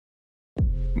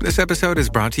This episode is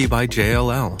brought to you by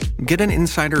JLL. Get an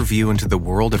insider view into the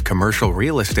world of commercial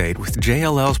real estate with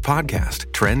JLL's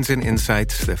podcast, Trends and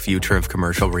Insights, the Future of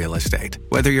Commercial Real Estate.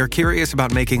 Whether you're curious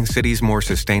about making cities more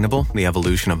sustainable, the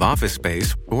evolution of office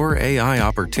space, or AI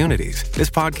opportunities, this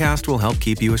podcast will help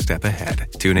keep you a step ahead.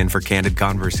 Tune in for candid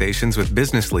conversations with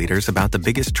business leaders about the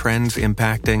biggest trends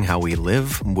impacting how we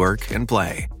live, work, and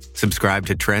play. Subscribe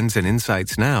to Trends and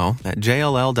Insights now at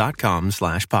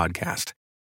jll.com/podcast.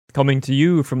 Coming to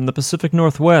you from the Pacific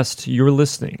Northwest, you're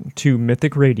listening to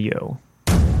Mythic Radio.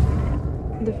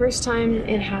 The first time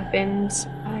it happened,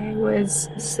 I was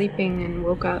sleeping and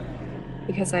woke up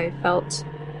because I felt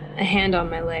a hand on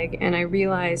my leg and I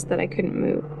realized that I couldn't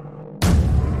move.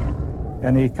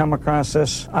 And he come across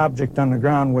this object on the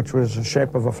ground, which was the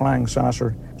shape of a flying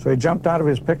saucer. So he jumped out of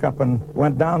his pickup and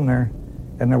went down there,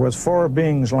 and there was 4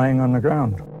 beings laying on the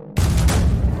ground.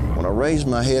 When I raised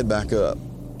my head back up,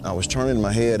 I was turning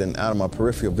my head, and out of my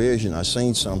peripheral vision, I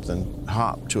seen something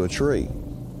hop to a tree.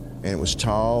 And it was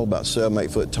tall, about 7,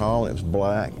 8 foot tall, and it was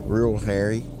black, real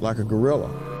hairy, like a gorilla.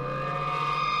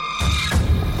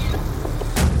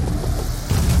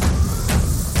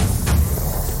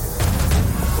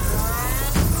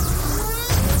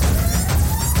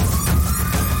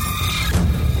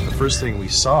 The first thing we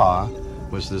saw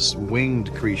was this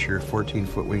winged creature,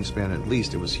 14-foot wingspan at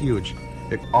least. It was huge.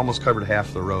 It almost covered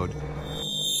half the road.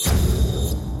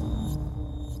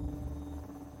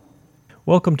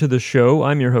 Welcome to the show.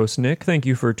 I'm your host, Nick. Thank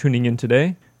you for tuning in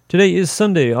today. Today is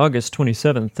Sunday, August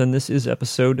 27th, and this is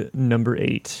episode number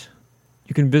 8.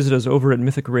 You can visit us over at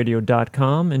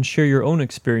mythicradio.com and share your own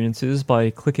experiences by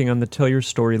clicking on the Tell Your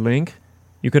Story link.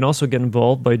 You can also get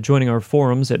involved by joining our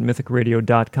forums at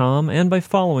mythicradio.com and by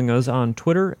following us on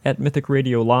Twitter at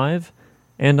mythicradiolive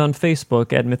and on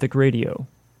Facebook at Mythic Radio.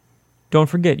 Don't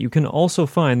forget, you can also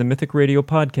find the Mythic Radio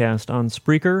podcast on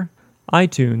Spreaker,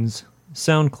 iTunes,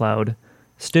 SoundCloud,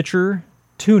 Stitcher,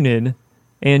 TuneIn,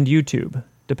 and YouTube,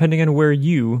 depending on where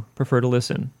you prefer to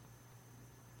listen.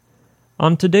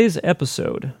 On today's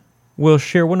episode, we'll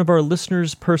share one of our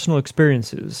listeners' personal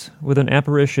experiences with an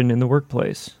apparition in the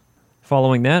workplace.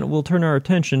 Following that, we'll turn our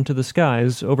attention to the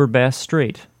skies over Bass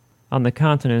Strait on the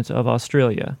continent of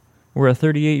Australia, where a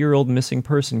 38-year-old missing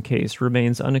person case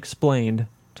remains unexplained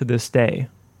to this day.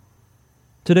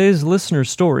 Today's listener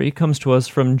story comes to us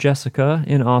from Jessica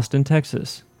in Austin,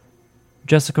 Texas.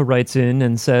 Jessica writes in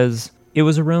and says, "It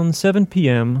was around 7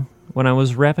 p.m. when I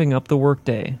was wrapping up the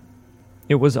workday.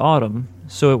 It was autumn,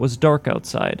 so it was dark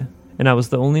outside, and I was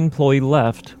the only employee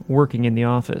left working in the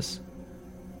office.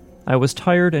 I was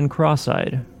tired and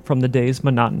cross-eyed from the day's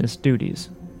monotonous duties.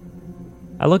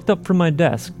 I looked up from my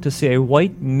desk to see a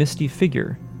white, misty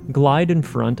figure glide in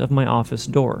front of my office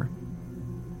door.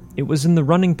 It was in the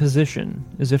running position,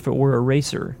 as if it were a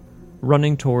racer,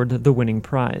 running toward the winning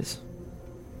prize.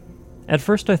 At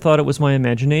first I thought it was my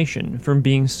imagination from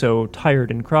being so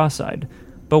tired and cross-eyed,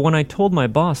 but when I told my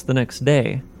boss the next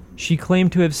day, she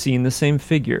claimed to have seen the same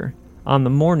figure on the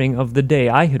morning of the day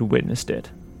I had witnessed it.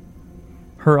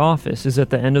 Her office is at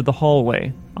the end of the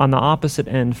hallway, on the opposite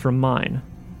end from mine.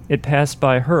 It passed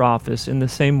by her office in the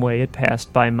same way it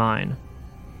passed by mine."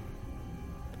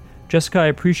 Jessica, I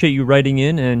appreciate you writing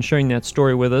in and sharing that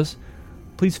story with us.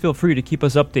 Please feel free to keep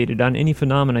us updated on any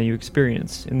phenomena you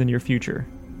experience in the near future.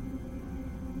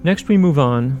 Next, we move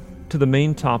on to the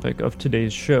main topic of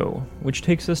today's show, which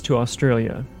takes us to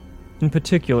Australia, in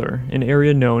particular, an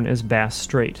area known as Bass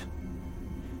Strait.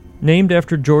 Named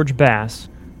after George Bass,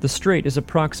 the strait is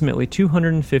approximately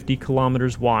 250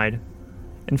 kilometers wide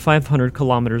and 500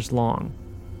 kilometers long,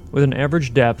 with an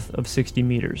average depth of 60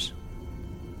 meters.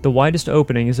 The widest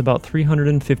opening is about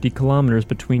 350 kilometers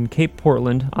between Cape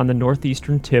Portland on the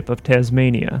northeastern tip of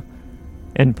Tasmania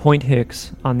and Point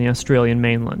Hicks on the Australian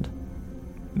mainland.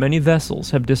 Many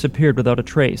vessels have disappeared without a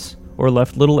trace or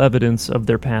left little evidence of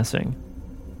their passing.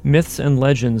 Myths and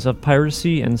legends of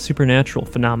piracy and supernatural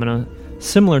phenomena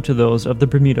similar to those of the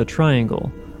Bermuda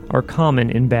Triangle are common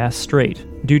in Bass Strait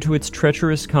due to its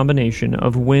treacherous combination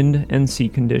of wind and sea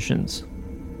conditions.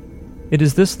 It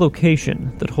is this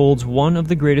location that holds one of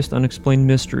the greatest unexplained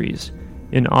mysteries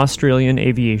in Australian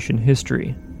aviation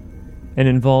history, and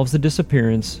involves the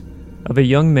disappearance of a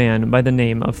young man by the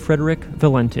name of Frederick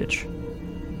Valentich.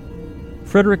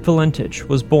 Frederick Valentich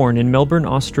was born in Melbourne,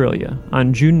 Australia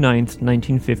on June 9,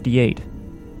 1958,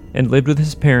 and lived with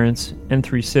his parents and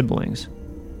 3 siblings.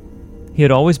 He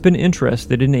had always been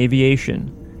interested in aviation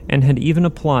and had even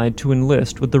applied to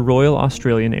enlist with the Royal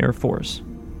Australian Air Force.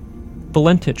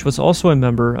 Valentich was also a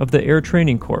member of the Air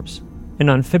Training Corps, and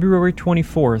on February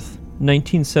 24,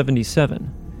 1977,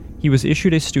 he was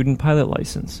issued a student pilot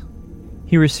license.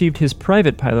 He received his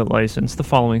private pilot license the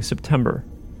following September.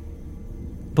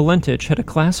 Valentich had a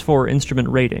Class 4 instrument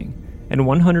rating and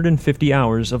 150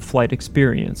 hours of flight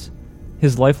experience.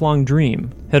 His lifelong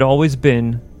dream had always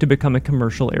been to become a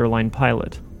commercial airline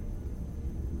pilot.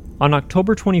 On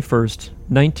October 21st,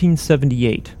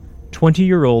 1978,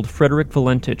 20-year-old Frederick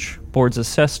Valentich boards a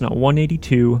Cessna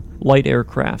 182 light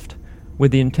aircraft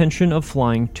with the intention of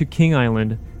flying to King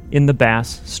Island in the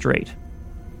Bass Strait.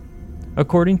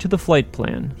 According to the flight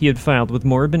plan he had filed with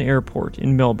Moorabbin Airport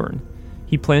in Melbourne,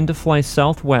 he planned to fly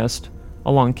southwest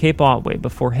along Cape Otway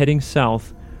before heading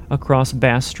south across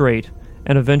Bass Strait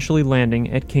and eventually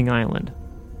landing at King Island.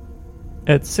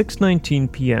 At 6:19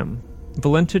 p.m.,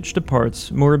 Valentich departs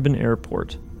Moorabbin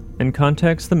Airport and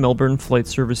contacts the Melbourne Flight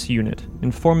Service unit,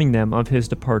 informing them of his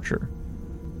departure.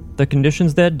 The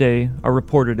conditions that day are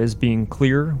reported as being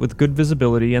clear with good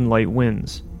visibility and light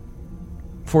winds.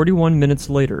 41 minutes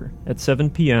later, at 7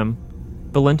 p.m.,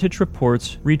 Valentich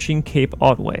reports reaching Cape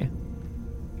Otway.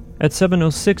 At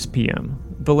 7:06 p.m.,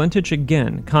 Valentich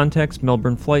again contacts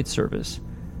Melbourne Flight Service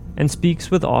and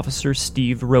speaks with Officer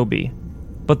Steve Roby,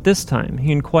 but this time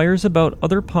he inquires about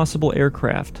other possible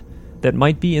aircraft that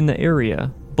might be in the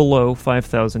area below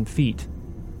 5,000 feet.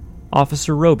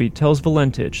 Officer Roby tells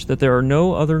Valentich that there are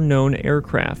no other known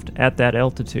aircraft at that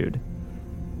altitude.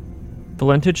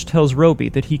 Valentich tells Roby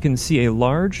that he can see a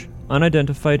large,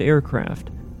 unidentified aircraft,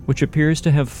 which appears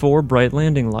to have 4 bright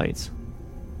landing lights.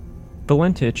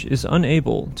 Valentich is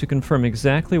unable to confirm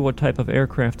exactly what type of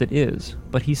aircraft it is,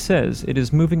 but he says it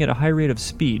is moving at a high rate of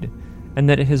speed and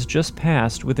that it has just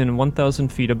passed within 1,000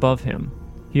 feet above him.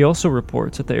 He also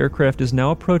reports that the aircraft is now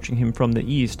approaching him from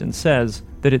the east and says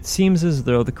that it seems as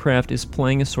though the craft is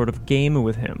playing a sort of game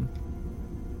with him.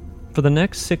 For the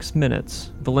next 6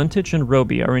 minutes, Valentich and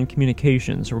Roby are in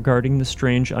communications regarding the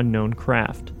strange unknown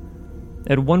craft.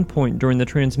 At one point during the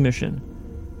transmission,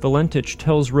 Valentich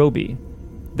tells Roby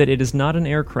that it is not an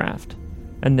aircraft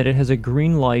and that it has a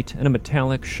green light and a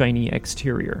metallic shiny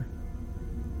exterior.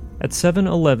 At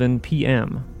 7:11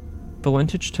 p.m.,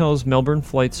 Valentich tells Melbourne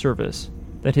Flight Service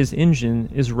that his engine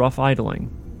is rough idling.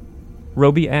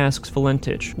 Roby asks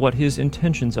Valentich what his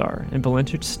intentions are, and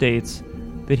Valentich states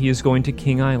that he is going to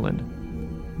King Island.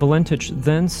 Valentich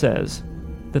then says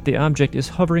that the object is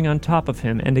hovering on top of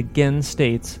him and again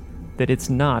states that it's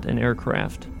not an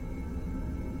aircraft.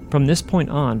 From this point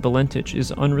on, Valentich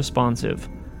is unresponsive,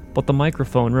 but the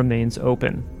microphone remains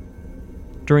open.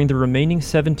 During the remaining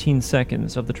 17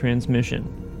 seconds of the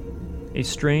transmission, a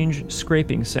strange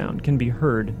scraping sound can be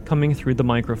heard coming through the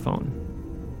microphone.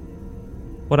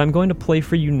 What I'm going to play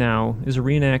for you now is a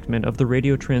reenactment of the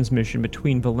radio transmission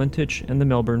between Valentich and the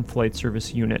Melbourne Flight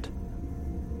Service unit.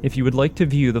 If you would like to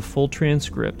view the full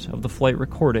transcript of the flight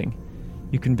recording,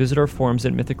 you can visit our forums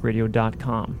at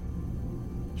mythicradio.com.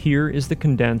 Here is the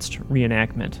condensed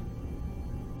reenactment.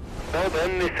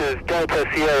 Melbourne, this is Delta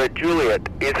Sierra Juliet.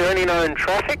 Is there any known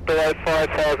traffic below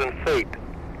 5,000 feet?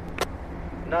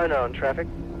 No known traffic.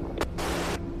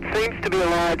 Seems to be a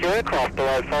large aircraft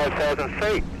below 5,000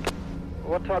 feet.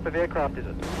 What type of aircraft is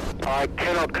it? I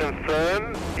cannot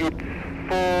confirm. It's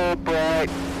 4 bright,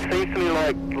 seems to me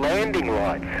like landing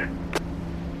lights.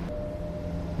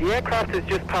 The aircraft has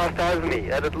just passed over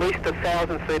me at least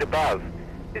 1,000 feet above.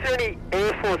 Is there any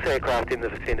Air Force aircraft in the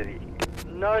vicinity?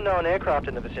 No known aircraft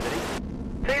in the vicinity.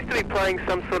 Seems to be playing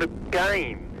some sort of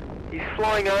game. He's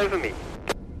flying over me.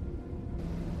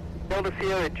 Delta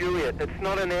Sierra Juliet, it's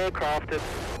not an aircraft, it's...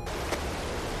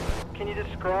 Can you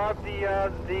describe the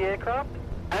aircraft?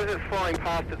 As it's flying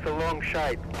past, it's a long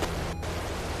shape.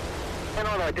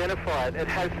 Cannot identify it. It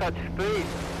has such speed.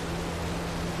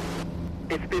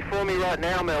 It's before me right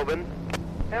now, Melbourne.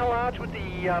 How large would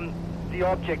the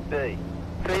object be?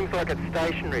 Seems like it's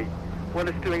stationary. What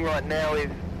it's doing right now is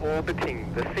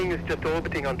orbiting. The thing is just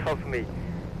orbiting on top of me.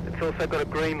 It's also got a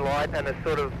green light and a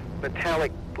sort of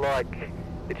metallic, like,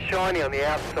 it's shiny on the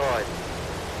outside.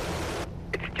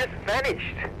 It's just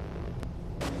vanished.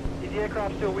 Is the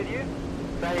aircraft still with you?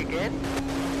 Say again?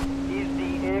 Is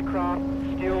the aircraft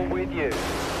still with you?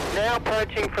 Now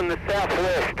approaching from the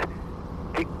southwest.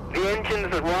 The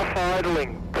engines are rough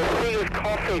idling. The thing is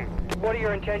coughing. What are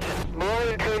your intentions? My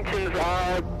intentions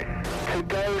are to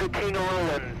go to King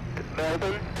Island,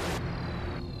 Melbourne.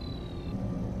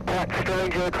 That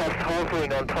strange aircraft's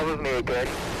hovering on top of me again.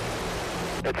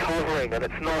 It's hovering and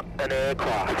it's not an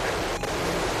aircraft.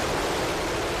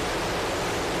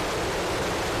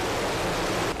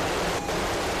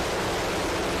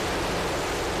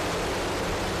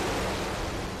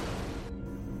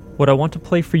 What I want to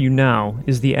play for you now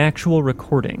is the actual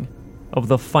recording of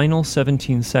the final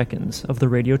 17 seconds of the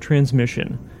radio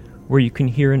transmission, where you can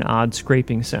hear an odd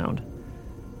scraping sound.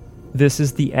 This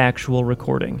is the actual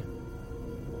recording.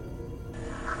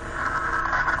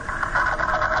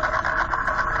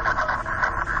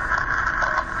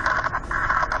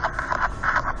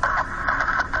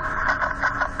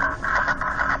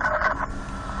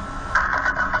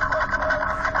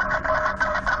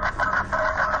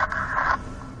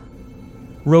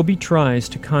 Roby tries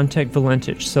to contact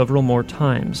Valentich several more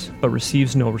times, but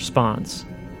receives no response.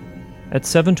 At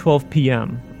 7:12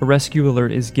 p.m., a rescue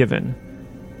alert is given,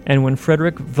 and when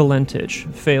Frederick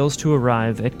Valentich fails to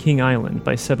arrive at King Island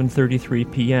by 7:33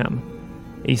 p.m.,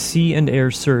 a sea and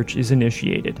air search is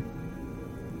initiated.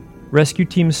 Rescue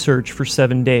teams search for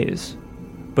 7 days,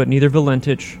 but neither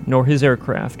Valentich nor his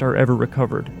aircraft are ever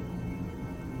recovered.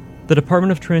 The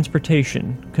Department of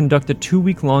Transportation conduct a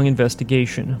 2-week-long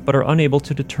investigation but are unable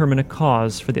to determine a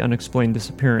cause for the unexplained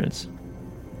disappearance.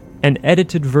 An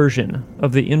edited version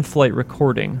of the in-flight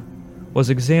recording was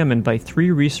examined by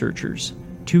 3 researchers,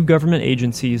 2 government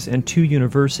agencies, and 2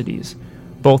 universities,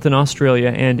 both in Australia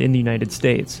and in the United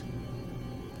States.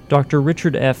 Dr.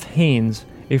 Richard F. Haynes,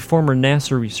 a former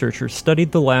NASA researcher,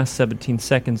 studied the last 17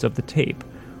 seconds of the tape,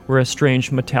 where a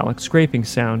strange metallic scraping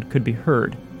sound could be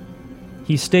heard.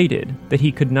 He stated that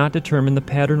he could not determine the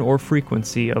pattern or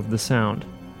frequency of the sound.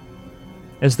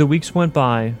 As the weeks went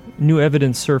by, new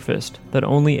evidence surfaced that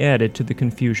only added to the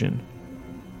confusion.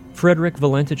 Frederick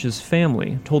Valentich's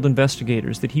family told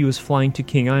investigators that he was flying to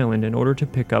King Island in order to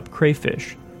pick up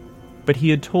crayfish, but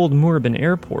he had told Moorabbin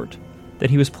Airport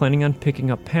that he was planning on picking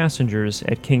up passengers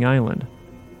at King Island.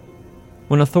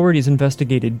 When authorities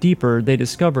investigated deeper, they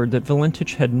discovered that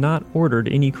Valentich had not ordered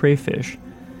any crayfish,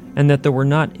 and that there were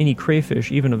not any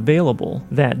crayfish even available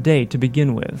that day to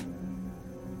begin with.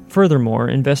 Furthermore,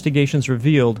 investigations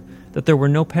revealed that there were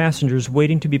no passengers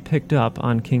waiting to be picked up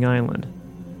on King Island.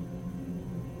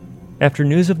 After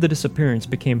news of the disappearance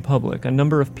became public, a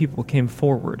number of people came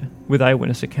forward with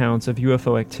eyewitness accounts of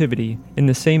UFO activity in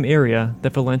the same area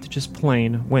that Valentich's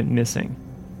plane went missing.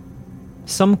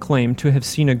 Some claimed to have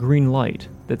seen a green light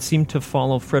that seemed to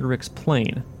follow Frederick's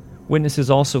plane. Witnesses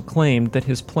also claimed that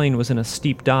his plane was in a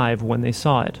steep dive when they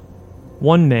saw it.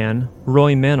 One man,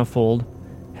 Roy Manifold,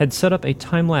 had set up a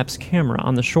time-lapse camera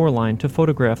on the shoreline to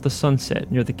photograph the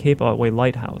sunset near the Cape Otway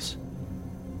Lighthouse.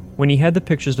 When he had the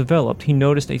pictures developed, he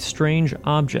noticed a strange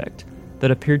object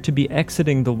that appeared to be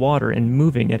exiting the water and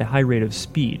moving at a high rate of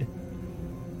speed.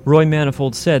 Roy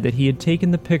Manifold said that he had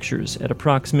taken the pictures at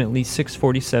approximately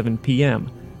 6:47 p.m.,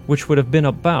 which would have been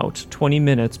about 20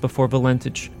 minutes before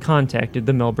Valentich contacted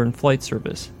the Melbourne Flight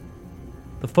Service.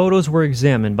 The photos were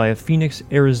examined by a Phoenix,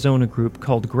 Arizona group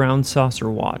called Ground Saucer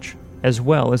Watch, as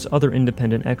well as other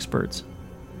independent experts.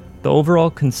 The overall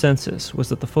consensus was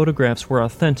that the photographs were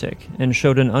authentic and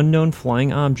showed an unknown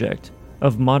flying object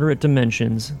of moderate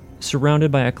dimensions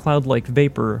surrounded by a cloud-like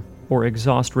vapor or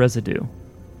exhaust residue.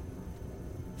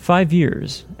 5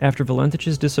 years after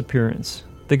Valentich's disappearance,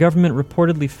 the government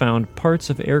reportedly found parts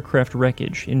of aircraft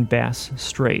wreckage in Bass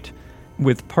Strait,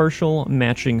 with partial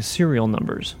matching serial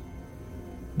numbers.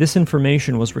 This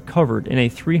information was recovered in a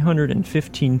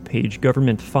 315-page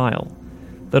government file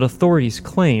that authorities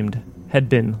claimed had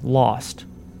been lost.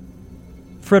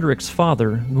 Frederick's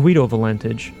father, Guido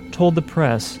Valentich, told the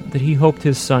press that he hoped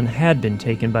his son had been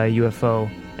taken by a UFO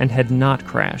and had not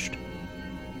crashed.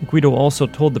 Guido also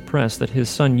told the press that his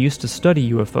son used to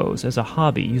study UFOs as a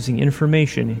hobby using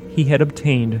information he had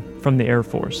obtained from the Air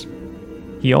Force.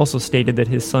 He also stated that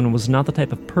his son was not the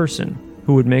type of person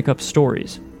who would make up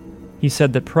stories. He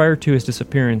said that prior to his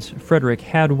disappearance, Frederick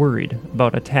had worried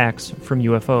about attacks from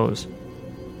UFOs.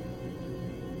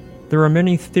 There are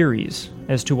many theories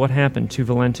as to what happened to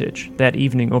Valentich that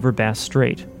evening over Bass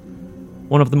Strait.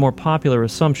 One of the more popular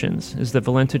assumptions is that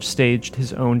Valentich staged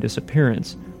his own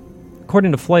disappearance.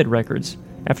 According to flight records,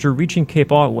 after reaching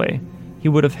Cape Otway, he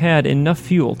would have had enough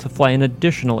fuel to fly an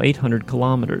additional 800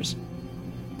 kilometers.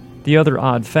 The other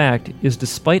odd fact is,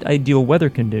 despite ideal weather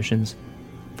conditions,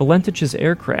 Valentich's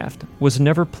aircraft was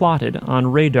never plotted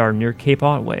on radar near Cape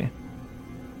Otway.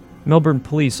 Melbourne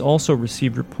police also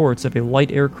received reports of a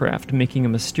light aircraft making a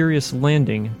mysterious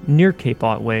landing near Cape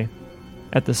Otway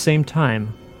at the same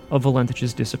time of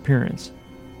Valentich's disappearance.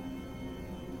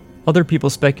 Other people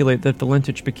speculate that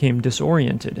Valentich became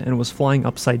disoriented and was flying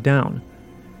upside down.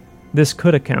 This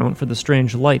could account for the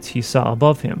strange lights he saw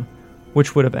above him,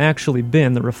 which would have actually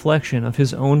been the reflection of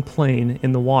his own plane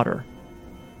in the water.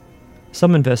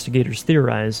 Some investigators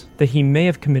theorize that he may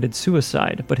have committed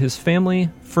suicide, but his family,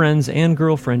 friends, and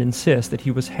girlfriend insist that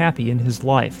he was happy in his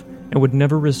life and would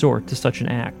never resort to such an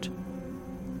act.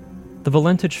 The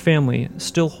Valentich family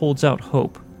still holds out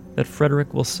hope that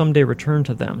Frederick will someday return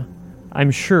to them.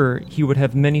 I'm sure he would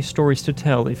have many stories to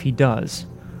tell if he does,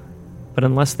 But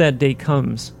unless that day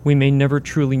comes, we may never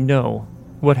truly know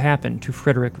what happened to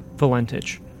Frederick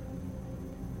Valentich.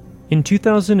 In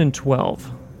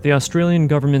 2012, the Australian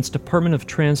government's Department of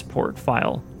Transport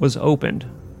file was opened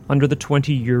under the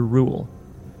 20-year rule.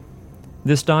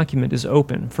 This document is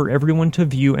open for everyone to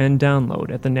view and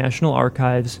download at the National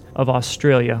Archives of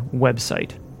Australia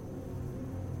website.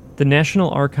 The National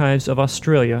Archives of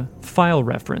Australia file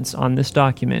reference on this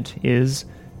document is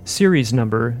series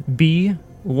number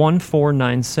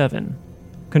B1497,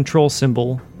 control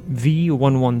symbol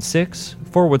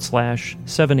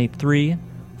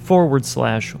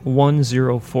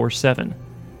V116/783/1047.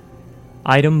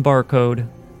 Item barcode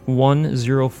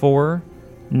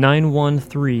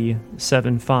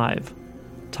 104-91375.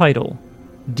 Title: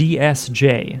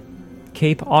 DSJ,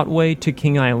 Cape Otway to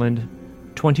King Island,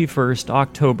 21st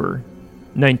October,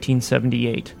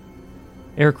 1978.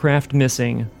 Aircraft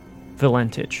missing,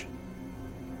 Valentich.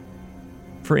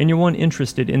 For anyone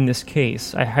interested in this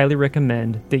case, I highly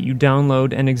recommend that you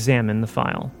download and examine the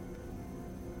file.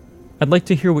 I'd like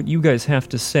to hear what you guys have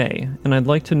to say, and I'd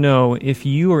like to know if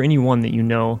you or anyone that you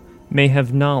know may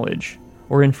have knowledge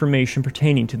or information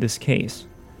pertaining to this case.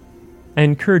 I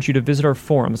encourage you to visit our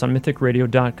forums on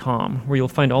mythicradio.com, where you'll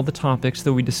find all the topics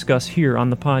that we discuss here on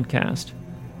the podcast.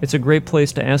 It's a great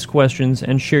place to ask questions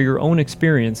and share your own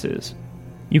experiences.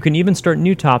 You can even start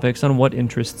new topics on what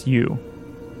interests you.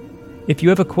 If you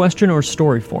have a question or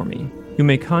story for me, you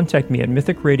may contact me at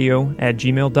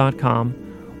mythicradio@gmail.com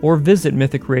or visit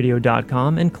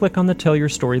mythicradio.com and click on the Tell Your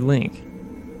Story link.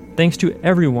 Thanks to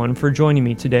everyone for joining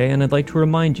me today, and I'd like to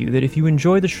remind you that if you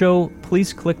enjoy the show,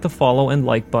 please click the follow and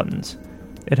like buttons.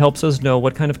 It helps us know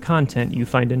what kind of content you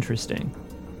find interesting.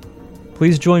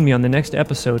 Please join me on the next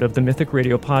episode of the Mythic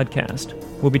Radio podcast.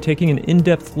 We'll be taking an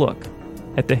in-depth look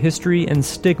at the history and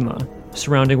stigma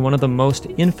surrounding one of the most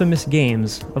infamous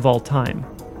games of all time,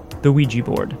 the Ouija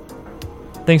board.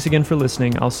 Thanks again for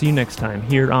listening. I'll see you next time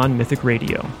here on Mythic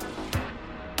Radio.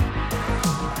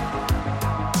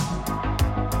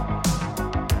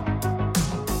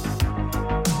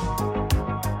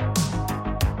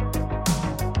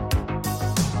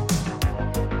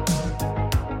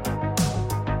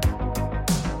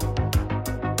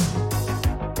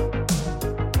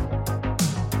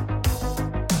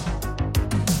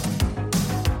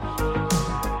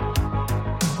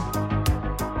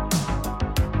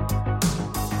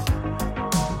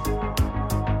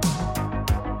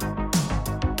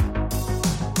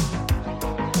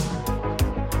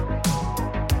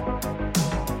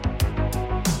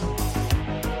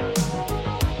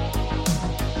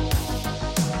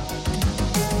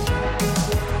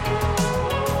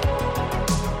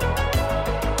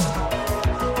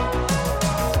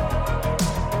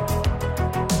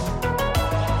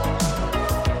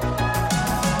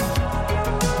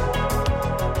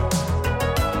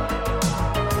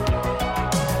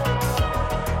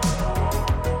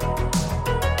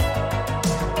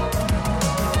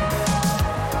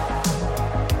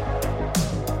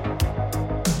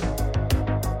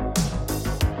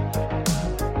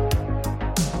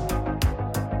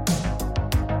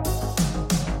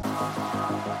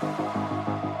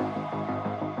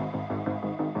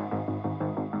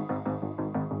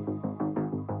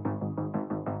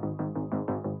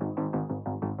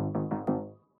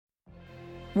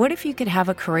 What if you could have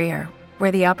a career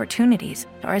where the opportunities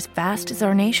are as vast as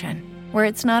our nation, where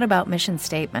it's not about mission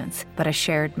statements, but a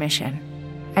shared mission?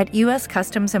 At U.S.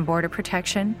 Customs and Border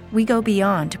Protection, we go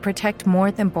beyond to protect more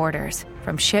than borders.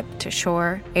 From ship to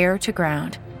shore, air to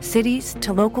ground, cities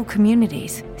to local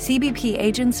communities, CBP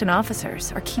agents and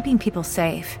officers are keeping people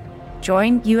safe.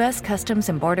 Join U.S. Customs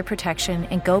and Border Protection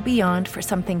and go beyond for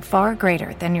something far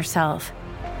greater than yourself.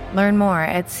 Learn more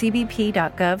at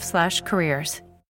cbp.gov/careers.